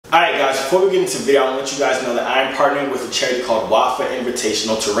Alright guys, before we get into the video, I want to let you guys know that I am partnering with a charity called WAFA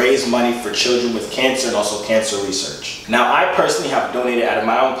Invitational to raise money for children with cancer and also cancer research. Now, I personally have donated out of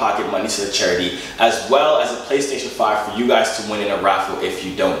my own pocket money to the charity, as well as a PlayStation 5 for you guys to win in a raffle if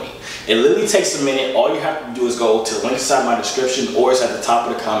you donate. It literally takes a minute. All you have to do is go to the link inside my description or it's at the top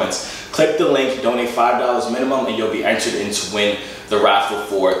of the comments. Click the link, donate $5 minimum, and you'll be entered in to win the raffle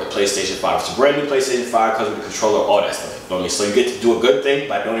for the PlayStation 5. It's a brand new PlayStation 5, comes with the controller, all that stuff. You feel me? So you get to do a good thing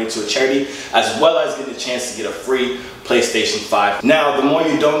by donating to a charity, as well as getting a chance to get a free PlayStation 5. Now, the more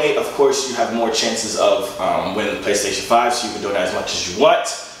you donate, of course, you have more chances of winning the PlayStation 5, so you can donate as much as you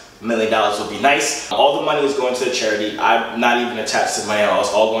want. $1 million would be nice. All the money is going to the charity. I'm not even attached to money at all. It's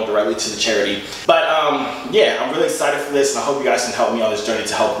all going directly to the charity. But yeah, I'm really excited for this, and I hope you guys can help me on this journey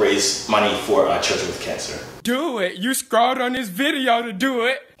to help raise money for children with cancer. Do it. You scrolled on this video to do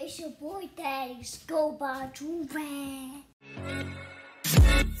it. It's your boy Daddy, go by Joovier.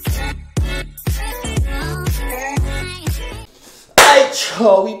 Hey,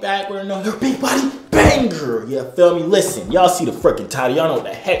 yo, we back with another big body banger. Yeah, feel me? Listen, y'all see the freaking title. Y'all know what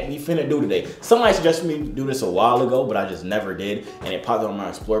the heck we finna do today. Somebody suggested me to do this a while ago, but I just never did. And it popped up on my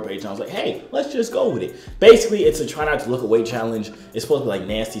Explore page, and I was like, hey, let's just go with it. Basically, it's a try not to look away challenge. It's supposed to be like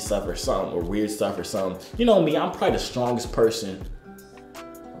nasty stuff or something, or weird stuff or something. You know me, I'm probably the strongest person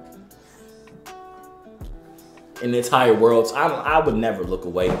in the entire world. So I would never look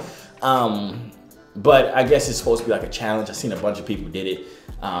away. But I guess it's supposed to be like a challenge. I've seen a bunch of people did it.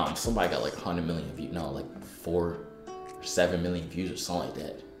 Somebody got like 100 million views. No, like 4 or 7 million views or something like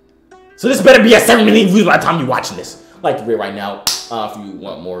that. So this better be at 7 million views by the time you're watching this. Like the video right now, if you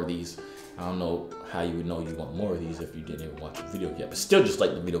want more of these. I don't know how you would know you want more of these if you didn't even watch the video yet. But still just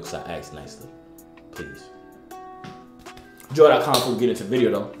like the video because I asked nicely. Please. Joy.com before we get into the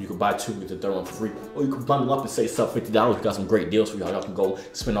video though. You can buy 2, get the 3rd one for free. Or you can bundle up and save sub $50. We got some great deals for y'all. Y'all can go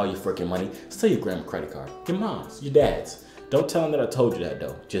spend all your freaking money. Steal your grandma credit card. Your mom's, your dad's. Don't tell them that I told you that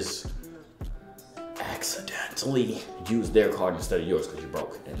though. Just accidentally use their card instead of yours because you're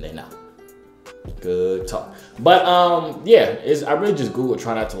broke and they not. Good talk. But yeah, I really just Googled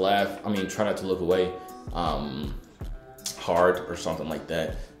try not to laugh. I mean, try not to look away. Hard or something like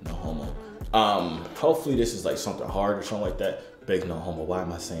that. No homo. Hopefully this is like something hard or something like that. Big no homo. Why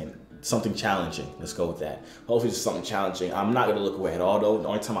am I saying something challenging? Let's go with that. Hopefully it's something challenging. I'm not gonna look away at all though. The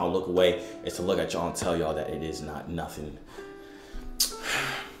only time I'll look away is to look at y'all and tell y'all that it is not nothing.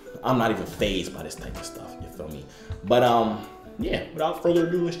 I'm not even fazed by this type of stuff. You feel me? But yeah. Without further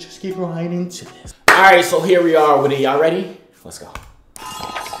ado, let's just get right into this. All right, so here we are with it. Y'all ready? Let's go.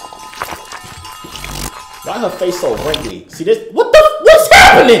 Why her face so wrinkly? See this? What's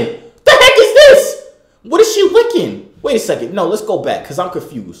happening? What is she licking? Wait a second. No, let's go back because I'm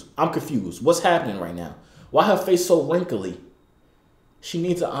confused. What's happening right now? Why her face so wrinkly? She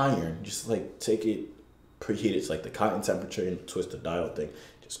needs an iron. Just like take it, preheat it to like the cotton temperature and twist the dial thing.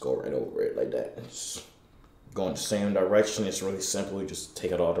 Just go right over it like that. Just go in the same direction. It's really simple. You just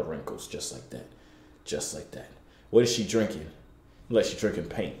take out all the wrinkles just like that. Just like that. What is she drinking? Unless she's drinking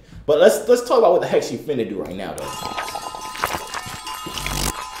paint. But let's talk about what the heck she finna do right now though.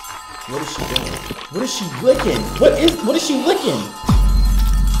 What is she doing? What is she licking? What is she licking?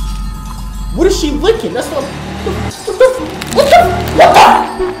 What is she licking? That's what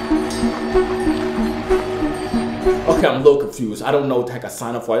Okay, I'm a little confused. I don't know what the heck I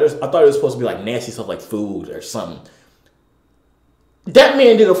signed up for. I thought it was supposed to be like nasty stuff like food or something. That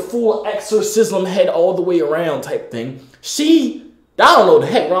man did a full exorcism head all the way around type thing. I don't know what the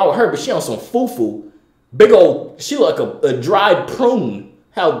heck wrong with her, but she on some foo-foo. Big old, she like a dried prune.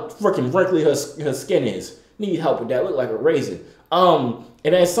 How freaking wrinkly her skin is. Need help with that. Look like a raisin. And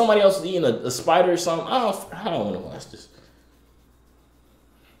then somebody else is eating a spider or something. I don't want to watch this.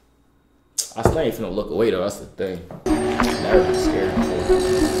 I still ain't finna look away though. That's the thing. Never been scared before.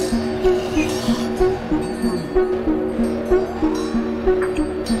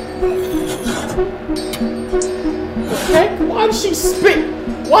 What the heck? Why did she spit?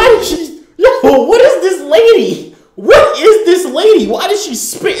 Why did she? Yo, what is this lady? What is this lady? Why did she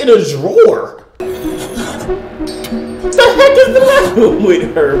spit in a drawer? What the heck is the matter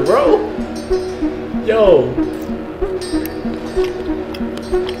with her, bro? Yo.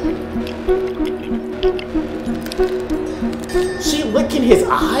 She licking his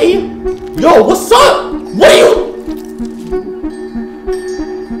eye? Yo, what's up? What are you?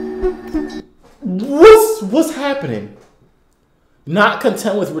 What's happening? Not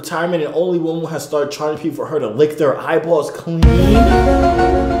content with retirement, and only woman has started charging people for her to lick their eyeballs clean.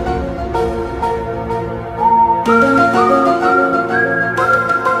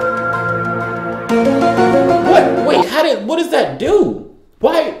 What? Wait, what does that do?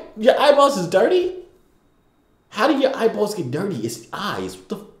 Why? Your eyeballs is dirty? How do your eyeballs get dirty? It's eyes.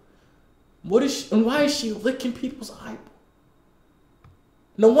 What is she, and why is she licking people's eyeballs?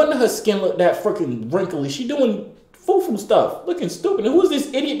 No wonder her skin look that freaking wrinkly. She doing foo-foo stuff. Looking stupid. And who's this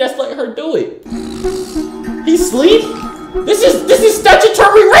idiot that's letting her do it? He sleep? This is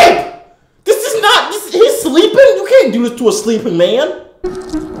statutory rape! He's sleeping? You can't do this to a sleeping man.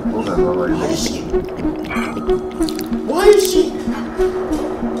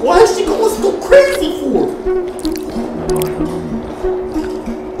 Why is she going so crazy for?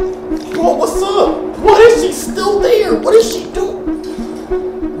 Bro, what's up? Why is she still there? What is she doing?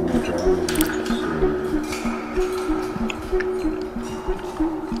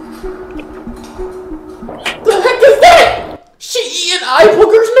 The heck is that? She eating eye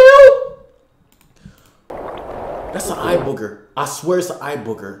boogers now? That's an eye booger. I swear it's an eye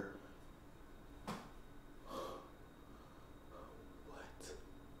booger.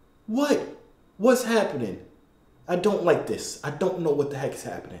 What? What's happening? I don't like this. I don't know what the heck is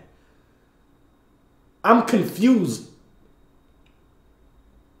happening. I'm confused.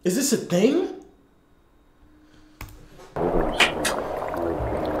 Is this a thing?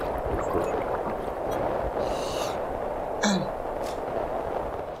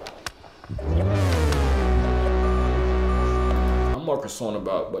 I'm more concerned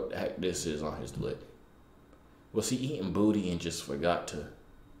about what the heck this is on his lip. Was he eating booty and just forgot to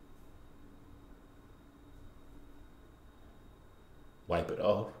wipe it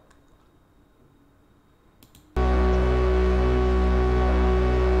off?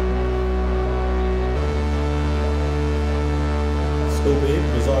 Stupid,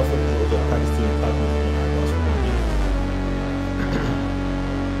 bizarre footage of Pakistani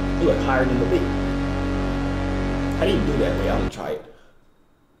You look higher than the beat. How do you do that? Wait, I'm gonna try it.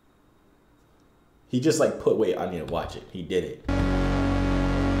 He just like put, wait, I need to watch it. He did it.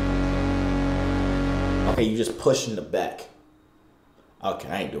 Okay, you just push in the back. Okay,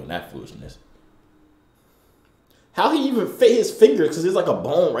 I ain't doing that foolishness. How he even fit his fingers? Because there's like a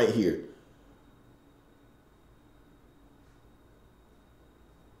bone right here.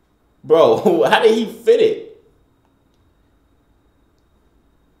 Bro, how did he fit it?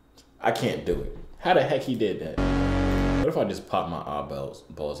 I can't do it. How the heck he did that? What if I just popped my eyeballs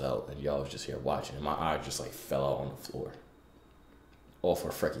out and y'all was just here watching and my eye just like fell out on the floor? All for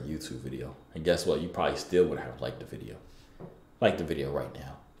a freaking YouTube video. And guess what? You probably still would have liked the video. Like the video right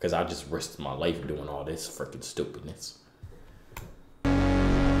now. Because I just risked my life doing all this freaking stupidness. Why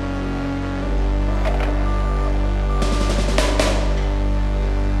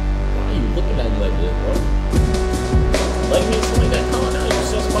are you looking at me like this, bro? Like me something that calling out. You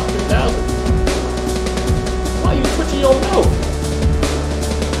said about 3,000. Why are you twitching your mouth?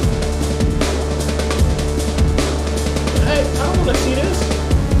 Hey, I don't want to see this.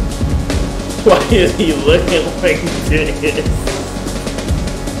 Why is he looking like this?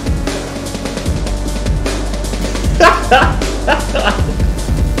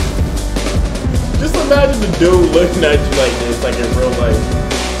 Just imagine the dude looking at you like this, like in real life.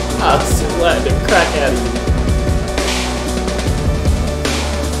 I'll slap the crack out of you.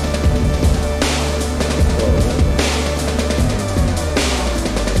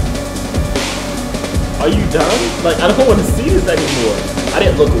 Are you done? Like, I don't want to see this anymore. I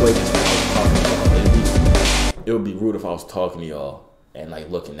didn't look away just when I was talking to y'all. It would be rude if I was talking to y'all and like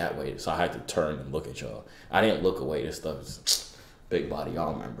looking that way. So I had to turn and look at y'all. I didn't look away. This stuff is big body.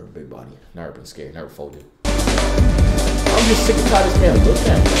 Y'all remember big body. Never been scared. Never folded. I'm just sick and tired of this man looking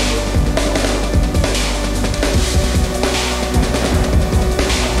at me.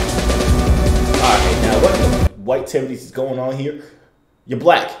 Alright, now what the white activities is going on here? You're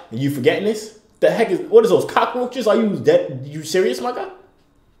black and you forgetting this? The heck is, what is those cockroaches? Are you dead? You serious, my guy?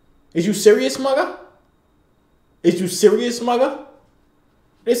 Is you serious, my guy? Is you serious, my guy?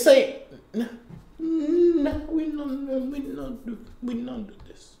 They say, no, we don't do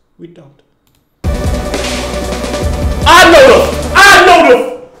this. We don't. I know.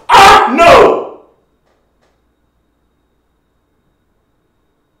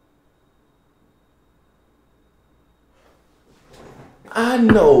 I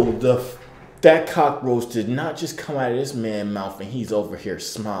know that cockroach did not just come out of this man's mouth and he's over here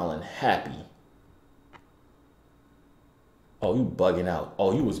smiling happy. Oh, you bugging out.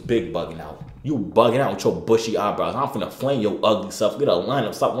 Oh, you was big bugging out. You bugging out with your bushy eyebrows. I'm finna flame your ugly self. Get a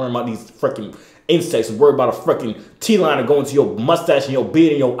lineup. Stop worrying about these freaking insects and worry about a freaking T-liner going to your mustache and your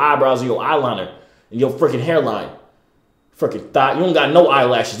beard and your eyebrows and your eyeliner and your freaking hairline. Freaking thought. You don't got no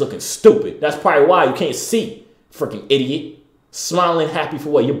eyelashes looking stupid. That's probably why you can't see. Freaking idiot. Smiling happy for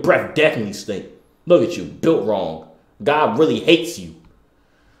what? Your breath definitely stink. Look at you. Built wrong. God really hates you.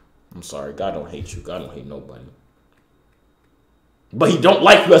 I'm sorry. God don't hate you. God don't hate nobody. But he don't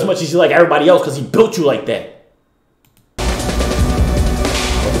like you as much as you like everybody else because he built you like that.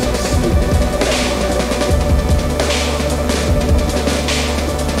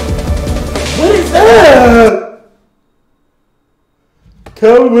 What is that?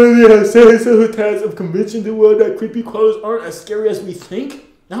 California has said several times of convincing the world that creepy crawlers aren't as scary as we think.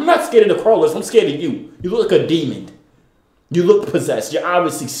 I'm not scared of the crawlers. I'm scared of you. You look like a demon. You look possessed. You're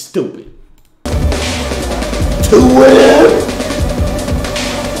obviously stupid. To win!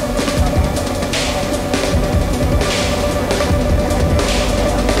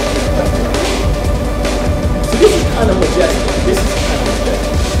 So this is kind of majestic. This is kind of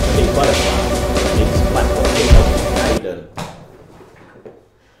majestic. Big butterfly. Big platform. Now you done.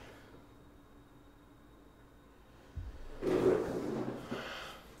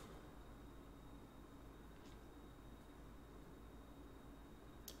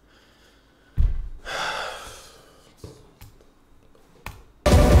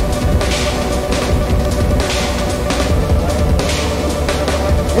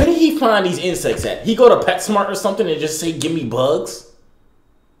 Find these insects at? He go to PetSmart or something and just say, "Give me bugs."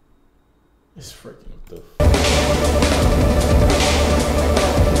 It's freaking the.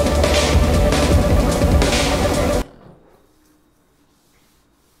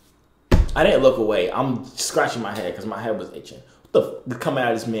 I didn't look away. I'm scratching my head because my head was itching. What the f is coming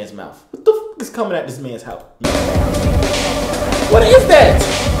out of this man's mouth? What the f is coming out of this man's house? What is that?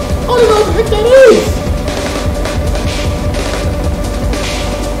 I don't know what the heck that is.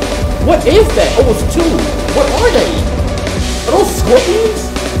 What is that? Oh, it's two. What are they? Are those scorpions?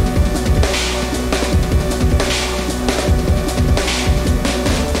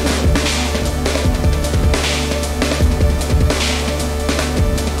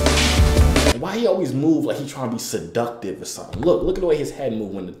 Why he always move like he trying to be seductive or something? Look at the way his head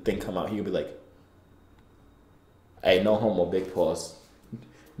move when the thing come out. He'll be like, "Hey, no homo, big pause."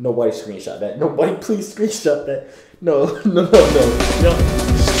 Nobody screenshot that. Nobody please screenshot that. No.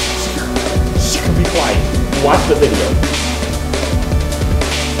 Be quiet. Watch the video.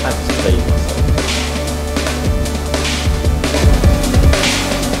 I just played myself.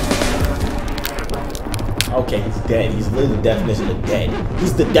 Okay, he's dead. He's literally the definition of dead.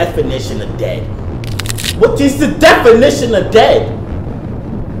 He's the definition of dead. What is the definition of dead?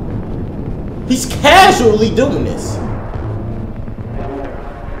 He's casually doing this.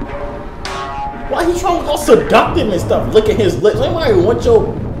 Why he trying to go seductive and stuff? Look at his lips. Anybody want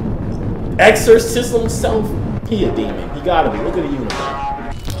your exorcism self? He a demon. He gotta be. Look at the uniform.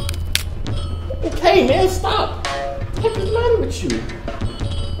 Okay, man, stop. What the heck is the matter with you?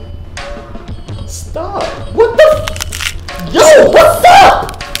 Stop. What the? Yo, what's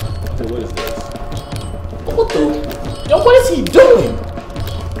up? So what is this? What the? Yo, what is he doing?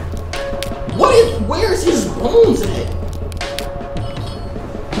 Where's his bones at?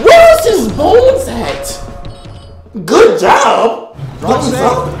 Where's his bones at? Good job. Thumbs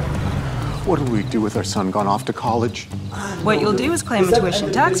up. What do we do with our son gone off to college? What you'll do is claim a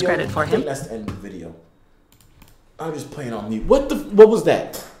tuition tax credit for him. That's the end of the video. I'm just playing on mute. What was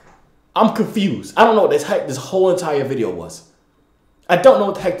that? I'm confused. I don't know what this whole entire video was. I don't know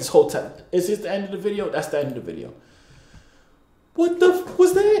what the heck this whole time. Is this the end of the video? That's the end of the video. What the f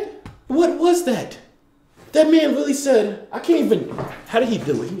was that? What was that? That man really said, I can't even, how did he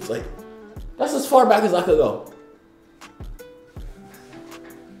do it? He was like, that's as far back as I could go.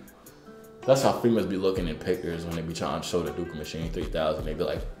 That's how females be looking in pictures when they be trying to show the Duke Machine 3000. They be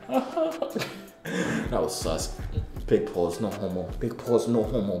like, that was sus. Big pause, no homo. Big pause, no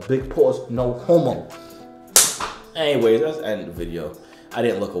homo. Big pause, no homo. Anyways, that's the end of the video. I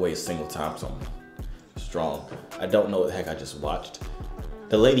didn't look away a single time, so I'm strong. I don't know what the heck I just watched.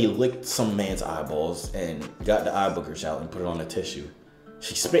 The lady licked some man's eyeballs and got the eye boogers out and put it on a tissue.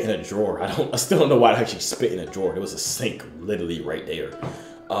 She spit in a drawer. I still don't know why the heck she spit in a drawer. There was a sink literally right there.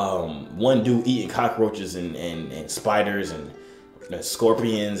 One dude eating cockroaches and spiders and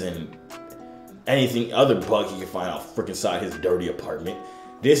scorpions and anything other bug he can find out freaking inside his dirty apartment.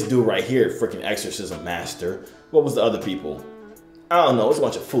 This dude right here, freaking exorcism master. What was the other people? I don't know. It's a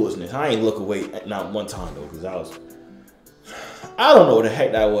bunch of foolishness. I ain't look away not one time though, because I don't know what the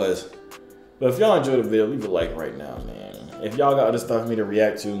heck that was. But if y'all enjoyed the video, leave a like right now, man. If y'all got other stuff for me to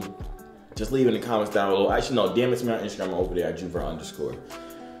react to, just leave it in the comments down below. Actually, no, DM it to me on Instagram over there at Joovier_.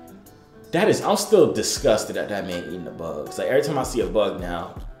 I'm still disgusted at that man eating the bugs. Like every time I see a bug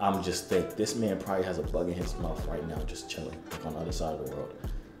now, I'm just think this man probably has a bug in his mouth right now, just chilling, like on the other side of the world.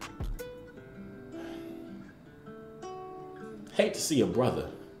 Hate to see a brother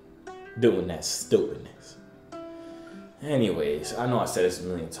doing that stupidness. Anyways, I know I said this a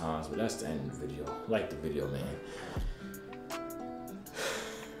million times, but that's the end of the video. Like the video, man.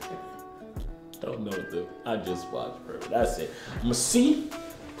 Don't know what to do. I just watched, bro. That's it. I'm gonna see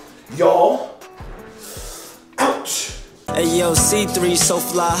y'all out. Hey yo, C3 so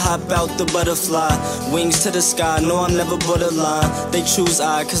fly, hop out the butterfly. Wings to the sky, no I'm never borderline. They choose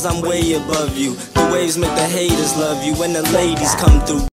I, cause I'm way above you. The waves make the haters love you when the ladies come through.